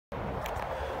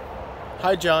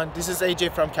Hi John, this is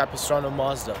AJ from Capo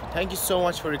Mazda. Thank you so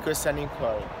much for requesting an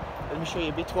inquiry. Let me show you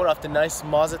a bit more of the nice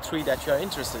Mazda 3 that you are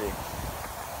interested in.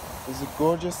 This is a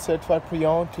gorgeous certified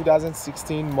pre-owned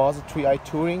 2016 Mazda 3i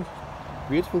Touring.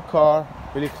 Beautiful car,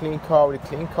 really clean car with a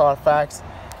clean Carfax.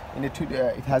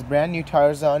 It has brand new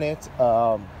tires on it.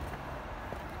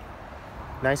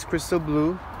 Nice crystal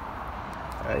blue.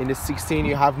 In the 16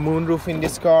 you have moonroof in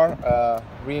this car.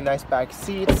 Really nice back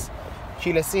seats.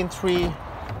 Keyless entry.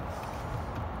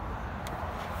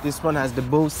 This one has the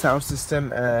Bose sound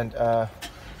system and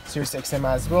Sirius XM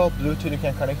as well. Bluetooth, you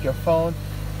can connect your phone.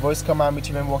 Voice command,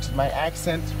 which even works with my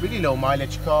accent. Really low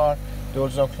mileage car.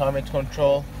 Doors no climate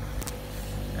control.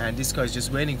 And this car is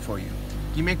just waiting for you.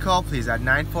 Give me a call please at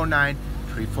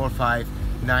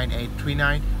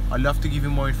 949-345-9839. I'd love to give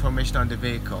you more information on the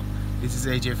vehicle. This is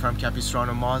AJ from Capo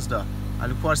Mazda. I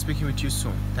look forward to speaking with you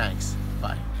soon. Thanks.